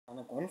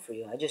Sonic 1 for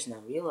you. I just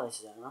now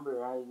realized that.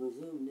 Remember, I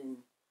resumed and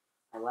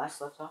I last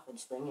left off in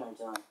Spring Yard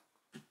Zone.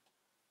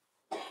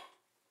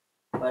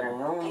 But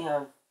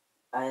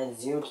I had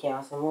 0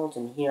 Chaos Emeralds,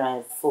 and here I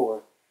have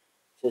 4.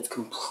 So it's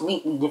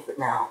completely different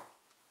now.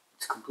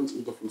 It's a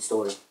completely different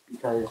story,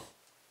 because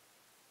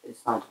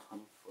it's not the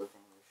 24th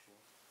anniversary.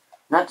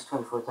 Not the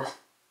 24th, that's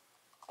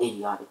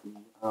idiotically,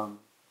 the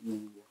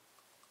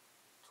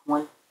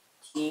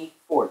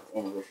 24th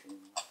anniversary.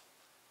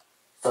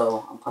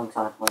 So, I'm playing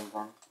Sonic 1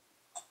 again.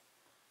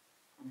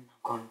 And I'm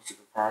going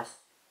super fast.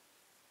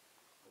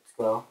 Let's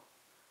go.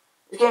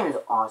 This game is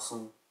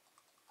awesome.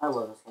 I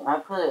love this game. I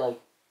played it like,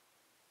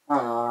 I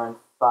don't know, around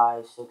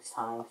 5-6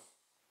 times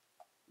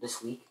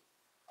this week.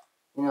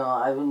 You know,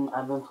 I've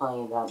been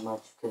playing it that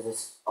much because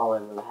it's all I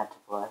really have to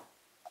play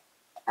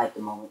at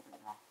the moment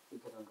right now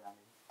because I'm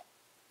grounded.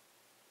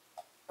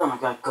 Oh my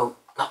god, go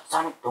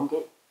Sonic, don't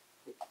get.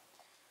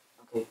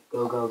 Okay,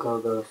 go. No,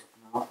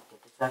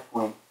 get the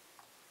checkpoint.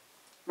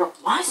 No,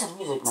 why is the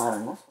music not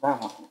on? That's what I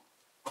want. 1,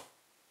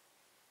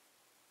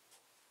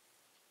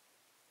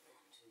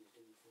 2,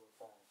 3,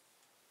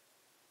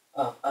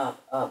 4, 5.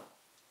 Up.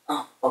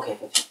 Oh, okay,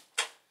 good.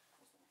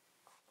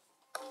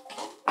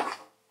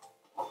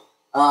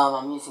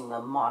 I'm using the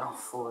Model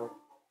 4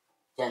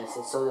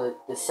 Genesis, so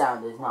the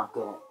sound is not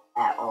good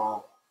at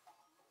all.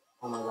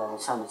 Oh my god,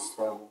 the sound is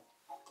terrible.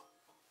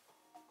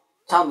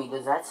 Tell me,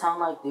 does that sound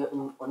like the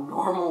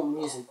normal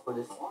music for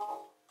this?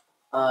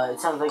 It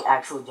sounds like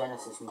actual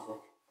Genesis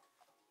music.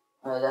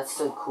 That's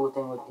the cool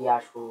thing with the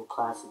actual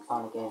classic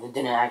Sonic games. It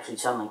didn't actually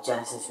sound like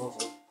Genesis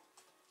music.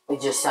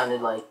 It just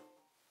sounded like,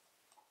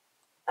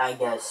 I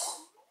guess,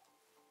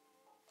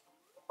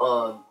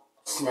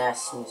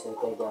 SNES music,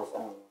 I guess. I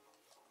don't know.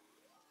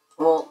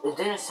 Well, it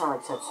didn't sound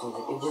like such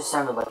music. It just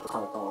sounded like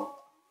something.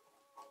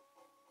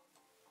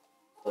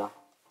 Yeah.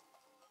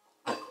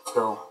 Let's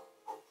go.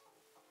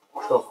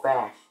 Let's go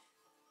fast.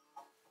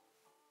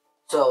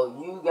 So,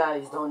 you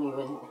guys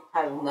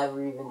have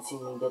never even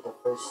seen me get the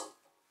first,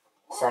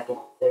 second,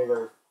 third,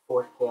 or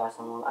fourth Chaos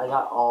Emerald. I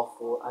got all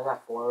 4. I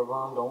got 4 of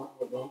them. Don't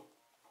hit me.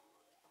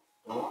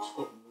 Don't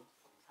hit me.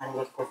 I'm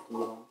trying to get 50 of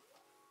them.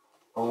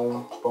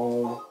 Boom,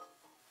 boom.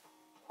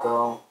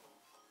 Go.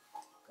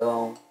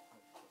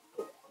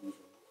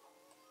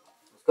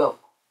 Let's go.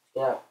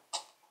 Get out.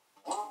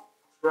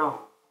 Let's go.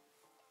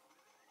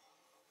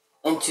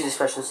 Into the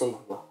special save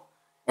video.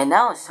 And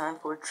now it's time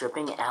for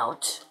tripping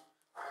out.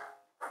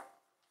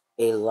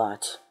 A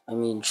lot. I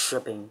mean,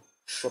 tripping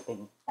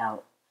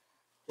out.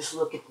 Just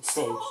look at the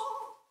stage.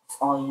 That's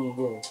all you need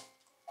to do.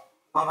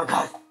 Oh my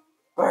god.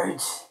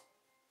 Birds.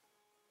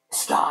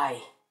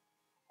 Sky.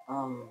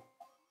 And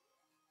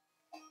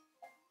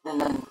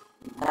then,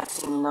 next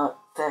thing you know,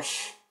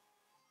 fish.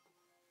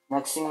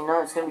 Next thing you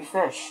know, it's gonna be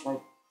fish.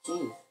 Like,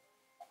 jeez.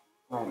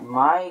 Alright,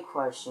 my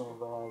question is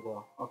where do I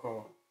go?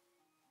 Okay.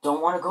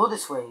 Don't want to go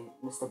this way,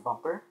 Mr.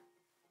 Bumper.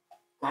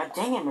 God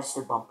dang it,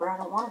 Mr. Bumper. I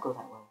don't want to go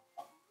that way.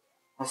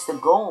 That's the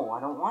goal.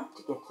 I don't want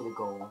to get to the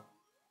goal.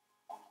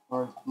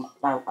 Or,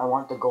 I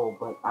want the goal,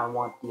 but I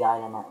want the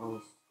item at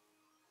least.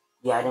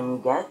 The item you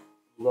get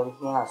a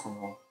Chaos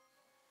Emerald.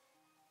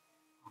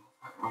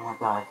 Oh my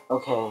god.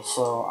 Okay,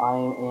 so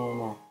I'm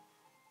in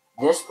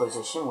this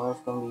position where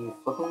it's going to be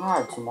flipping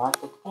hard to not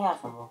get the Chaos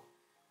Emerald.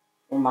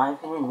 In my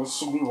opinion, this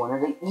should be one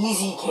of the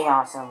easy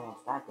Chaos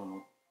Emeralds. God damn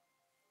it.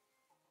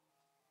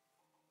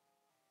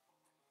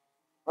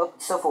 Oh,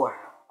 still 4.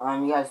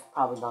 You guys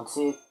probably don't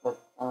see it, but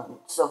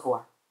still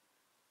 4.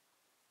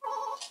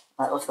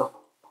 Alright, let's go.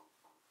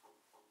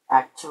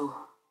 Act 2.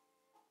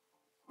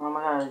 Oh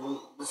my god,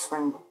 the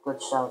spring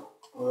glitched out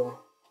over there.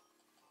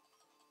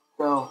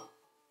 Go.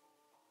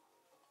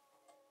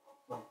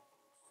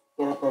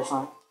 Get up there,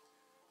 son.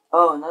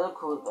 Oh,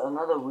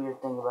 another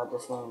weird thing about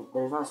this game,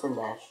 there's no spin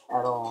dash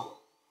at all.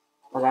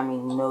 Like, I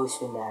mean, no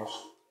spin dash.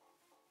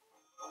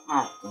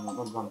 Ah, dang it, I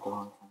jumped the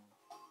wrong time.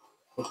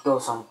 Okay, go,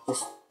 son.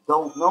 Just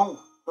go. No,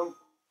 don't.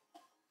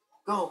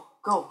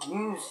 Go,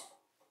 use.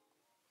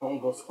 Okay, I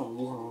guess you can't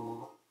use them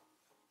anymore.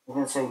 You're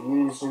gonna say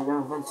use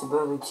your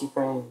invincibility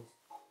frames.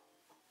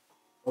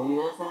 But he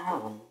doesn't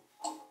have them.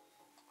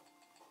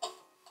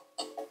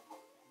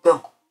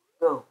 Go.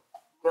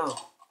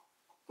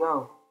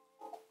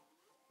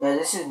 Yeah,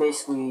 this is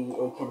basically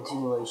a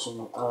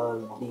continuation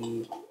of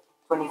the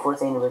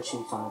 24th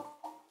anniversary Sonic.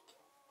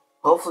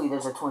 Hopefully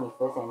there's a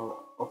 25th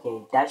anniversary.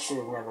 Okay, that should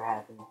have never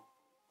happened.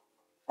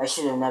 I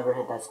should have never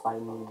hit that spot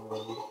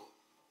immediately.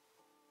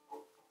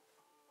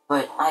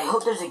 But I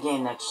hope there's a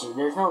game next year.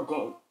 There's no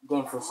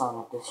game for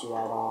Sonic this year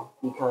at all.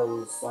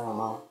 Because, I don't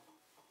know.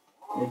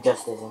 It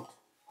just isn't.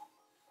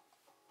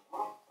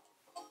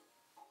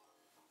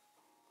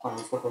 Oh,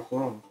 let's go for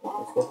 3.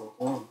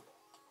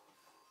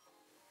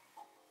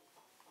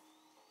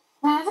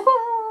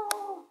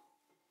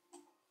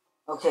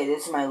 Okay,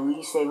 this is my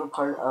least favorite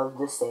part of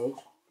the stage.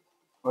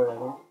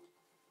 Whatever.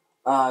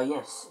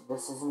 Yes,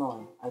 this is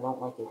annoying. I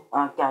don't like it.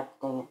 Oh, god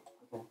dang it.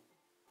 Okay.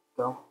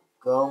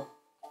 Go.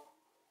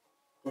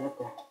 Get up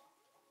there.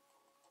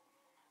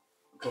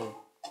 Okay.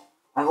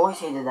 I've always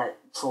hated that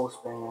troll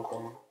spring right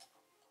there.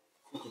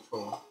 Such a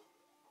troll.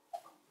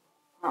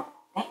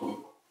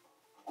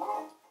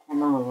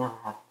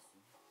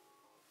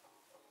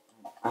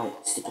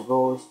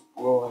 Rose.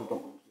 Well, I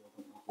don't like you.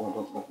 I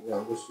don't like you. I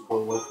wish you go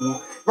away from me.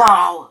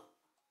 No!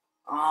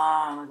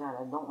 Ah, my god,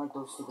 I don't like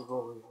those stupid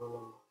rollers.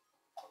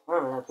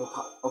 Whatever that they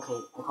call. Okay,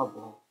 I called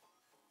them.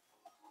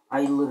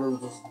 I literally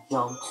just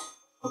jumped.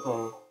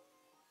 Okay.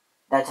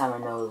 That time I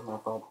know it was my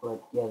fault, but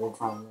the other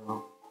time,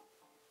 no.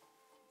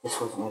 This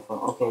wasn't my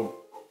fault. Okay.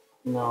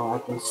 No, I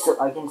can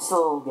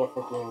still get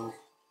 50 rings.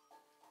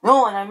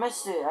 No, and I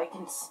missed it. I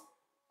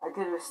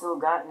could have still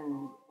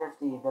gotten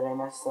 50, but I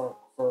messed up.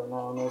 So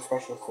no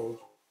special stage.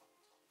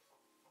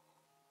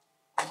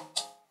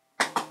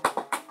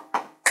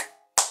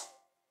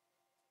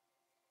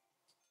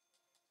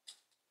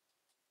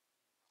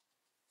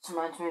 This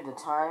reminds me of the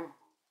time.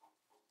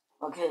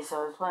 Okay, so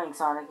I was playing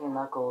Sonic and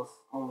Knuckles.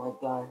 Oh my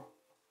god.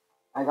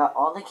 I got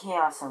all the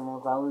Chaos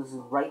Emeralds. I was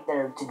right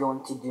there to go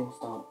into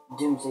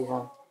Doomsday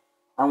Zone.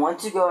 I want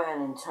to go ahead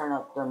and turn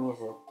up the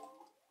music.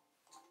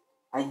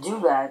 I do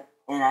that,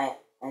 and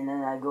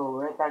then I go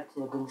right back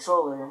to the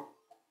controller,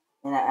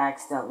 and I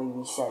accidentally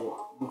reset it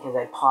because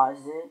I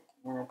paused it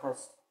and I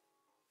pressed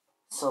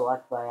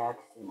select by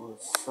accident. It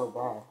was so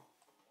bad.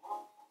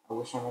 I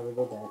wish I never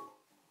did that.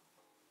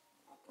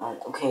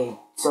 Okay,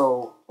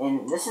 so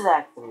this is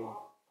Act 3.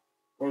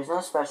 There's no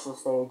special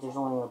stage. There's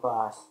only a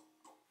boss.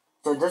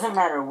 So it doesn't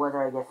matter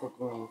whether I get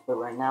 50 rings, but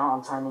right now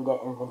I'm trying to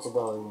get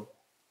invincibility.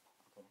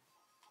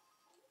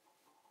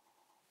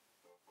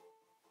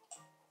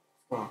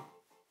 Okay.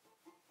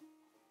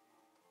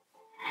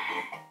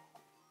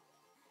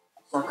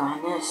 Suck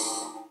on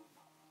this.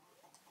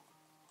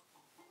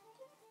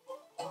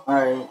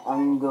 Alright,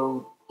 I'm gonna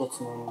go get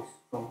some rings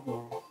from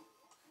here.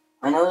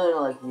 I know they're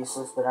like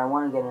useless, but I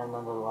want to get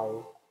another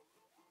life.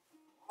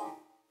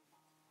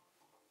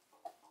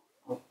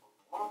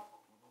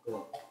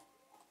 Good.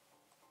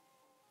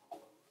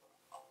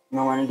 And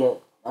I want to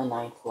get a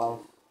 9th life.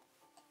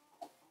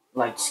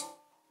 Like,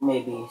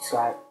 maybe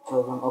Scott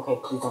Pilgrim. Okay,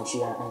 please don't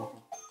shoot at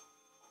anything.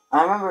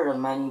 I remember the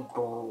many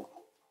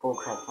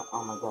bullcrap.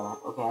 Oh my god.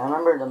 Okay, I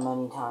remember the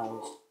many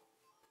times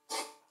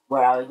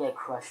where I would get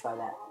crushed by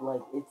that.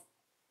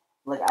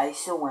 Like I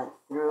still went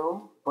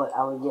through, but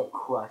I would get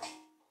crushed.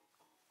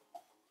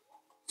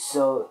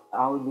 So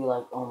I would be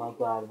like, oh my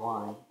god,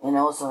 why? And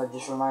also, it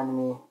just reminded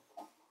me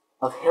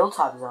of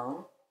Hilltop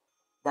Zone.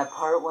 That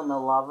part when the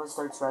lava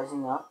starts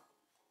rising up.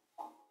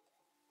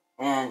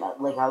 And,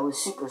 like, I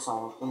was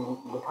supersonic. And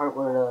the part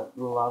where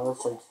the lava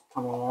starts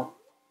coming up.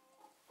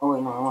 Oh,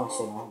 wait, no, I want to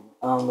say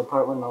that. The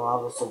part when the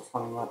lava starts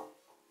coming up.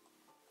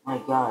 My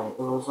god, it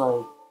was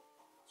like,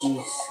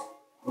 jeez.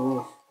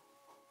 Oh,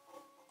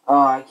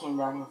 I came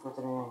down here for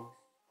 3 rings.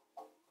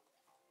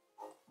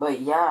 But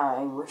yeah,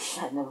 I wish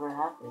that never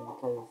happened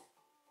because,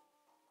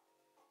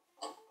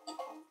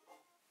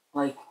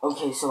 like,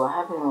 okay, so what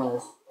happened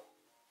was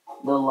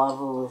the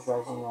lava was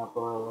rising up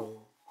or whatever.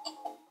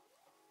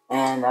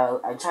 And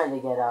I tried to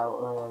get out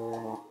or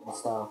whatever and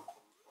stuff.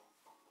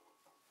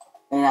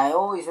 And I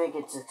always make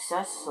it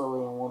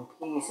successfully in one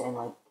piece and,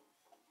 like,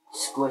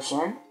 squish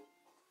in.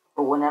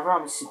 But whenever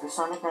I'm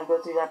supersonic and I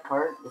go through that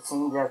part, the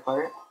same exact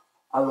part,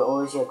 I would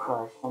always get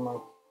crushed. I'm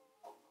like,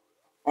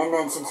 and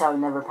then since I would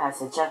never pass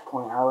the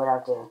checkpoint, I would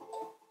have to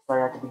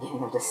start at the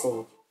beginning of the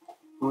stage.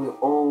 It was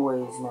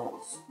always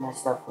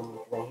messed up for me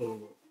because I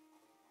hated it.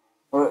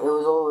 Or it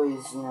was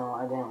always,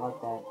 I didn't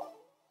like that.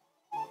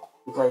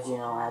 Because,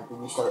 I had to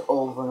restart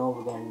over and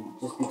over again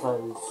just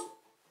because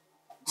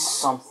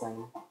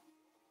something.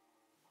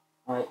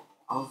 Alright,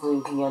 hopefully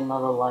we can get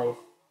another life.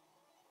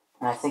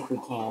 And I think we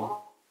can.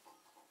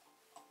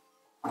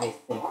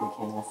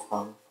 That's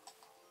fun.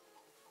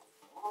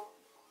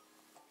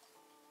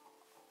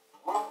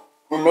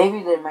 And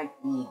maybe there might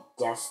be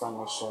guests on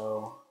the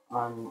show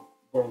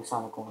during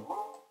Sonic 1.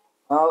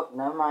 Oh,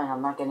 never mind.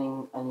 I'm not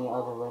getting any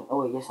other ring.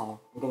 Oh wait, yes I am.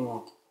 I'm getting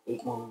like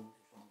 8 more rings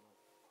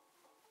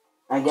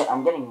or something.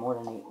 I'm getting more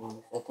than 8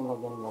 rings. I think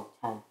I'm getting like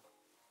 10.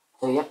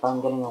 So yep,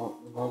 I'm getting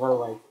another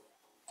life.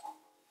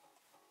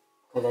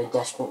 Because I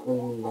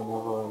desperately need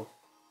another life.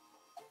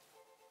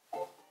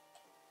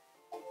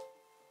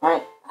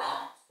 Alright.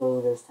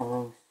 So there's 10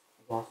 rings,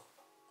 I guess.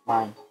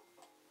 9.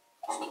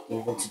 The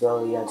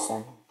invincibility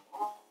outstanding.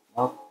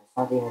 Nope, it's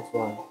not the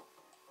invincibility.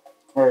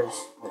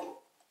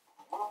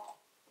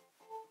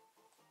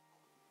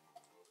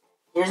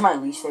 Here's my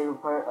least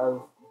favorite part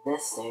of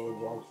this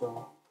stage,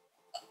 actually.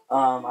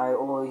 I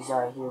always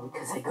die here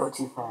because I go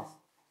too fast.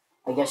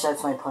 I guess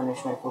that's my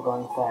punishment for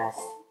going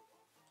fast.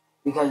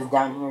 Because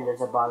down here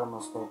there's a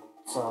bottomless pit,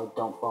 so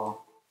don't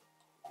fall.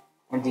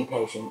 And be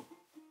patient.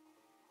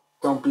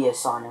 Don't be a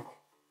Sonic.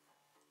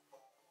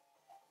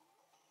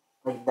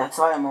 Like, that's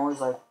why I'm always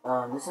like,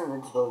 this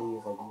invincibility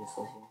is like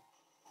useless here.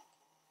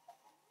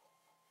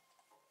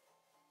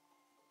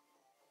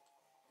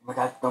 Oh my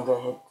god, don't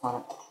get hit,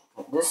 Sonic.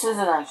 Okay, this is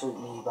an actually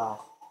easy boss.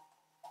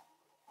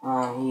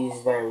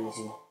 He's very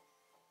easy.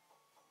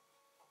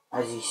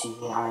 As you see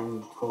here,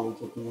 I'm totally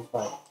kicking his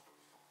butt.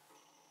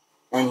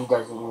 And he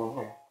doesn't even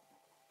care.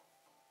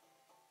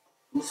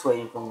 I'm just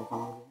waiting for him to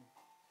come over.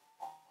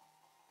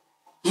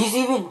 He's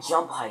even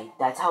jump height.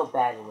 That's how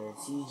bad it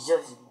is. He's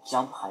just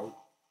jump height.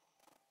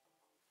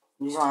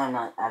 The reason why I'm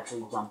not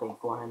actually jumping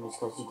for him is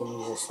because he can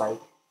use a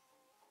spike.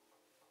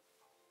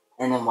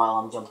 And then while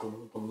I'm jumping,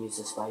 he can use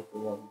the spike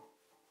or whatever.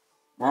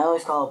 And I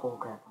always call it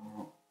bullcrap on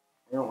that.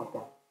 I don't like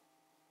that.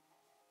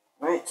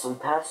 Alright, so we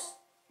passed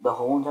the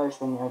whole entire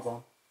spring yard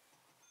zone.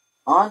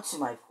 On to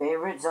my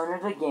favorite zone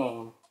of the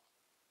game.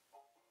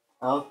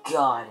 Oh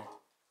god.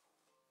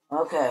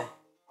 Okay.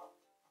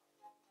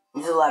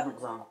 This is a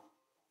labyrinth zone.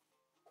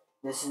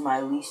 This is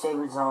my least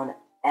favorite zone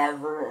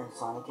ever in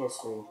Sonic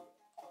history.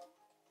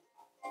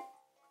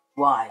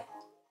 Why?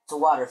 It's a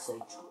water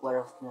stage. What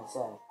else can I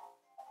say?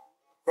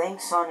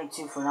 Thanks Sonic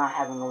 2 for not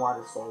having a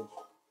water stage.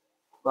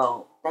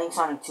 Well, thanks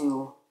Sonic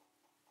 2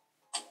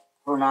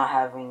 for not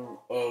having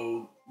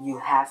a you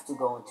have to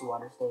go into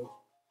water stage.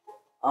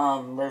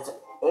 There's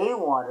a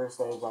water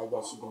stage, I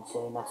guess you can say,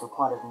 and that's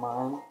Aquatic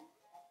Mine.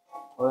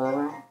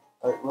 Or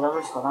whatever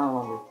it's called, I don't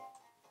remember.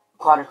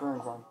 Aquatic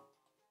Ruin Zone.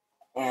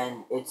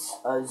 And it's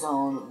a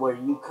zone where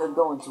you could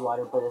go into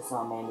water, but it's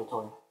not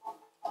mandatory.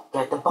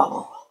 Get the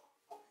bubble.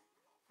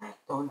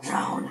 Don't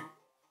drown.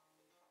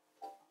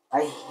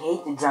 I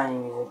hate the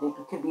drowning music.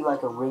 It could be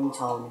like a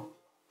ringtone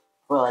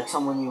for like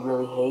someone you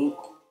really hate.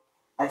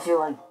 I feel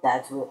like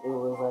that's what it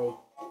was like.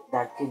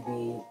 That could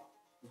be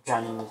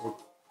drowning music.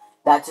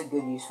 That's a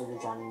good use for the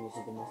drowning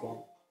music in this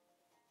game.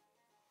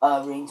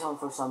 A ringtone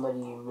for somebody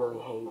you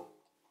really hate.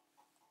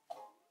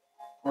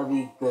 That'd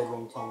be a good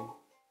ringtone.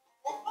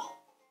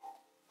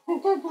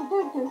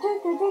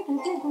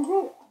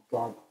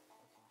 God.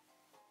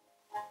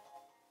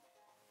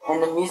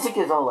 And the music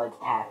is all like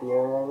happy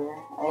or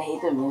whatever. I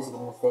hate the music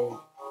in the stage.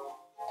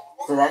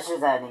 So that's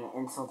just adding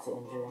insult to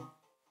injury.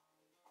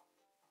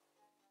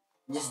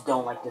 I just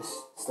don't like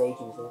this stage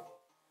music.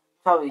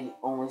 Probably the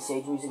only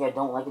stage music I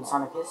don't like in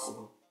Sonic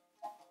history.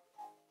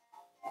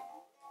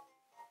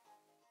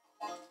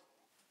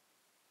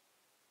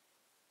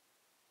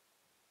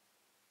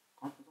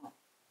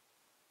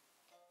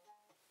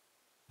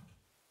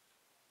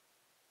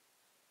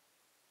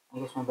 I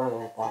guess my brother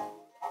hit that.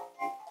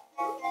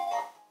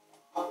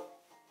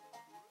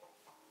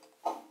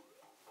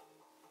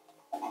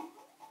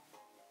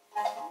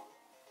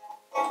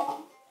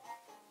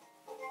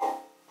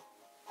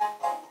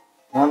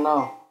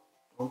 No.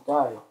 Don't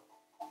die.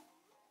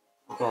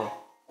 Okay,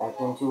 back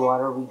into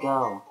water we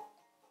go.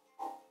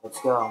 Let's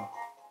go.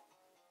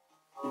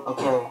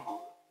 Okay.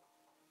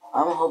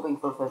 I'm hoping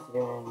for 50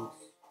 rings.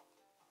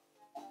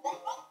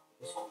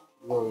 Just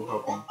really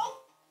hoping.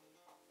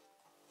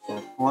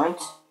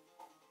 Checkpoint.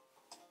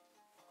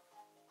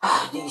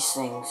 These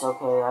things,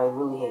 okay, I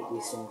really hate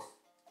these things.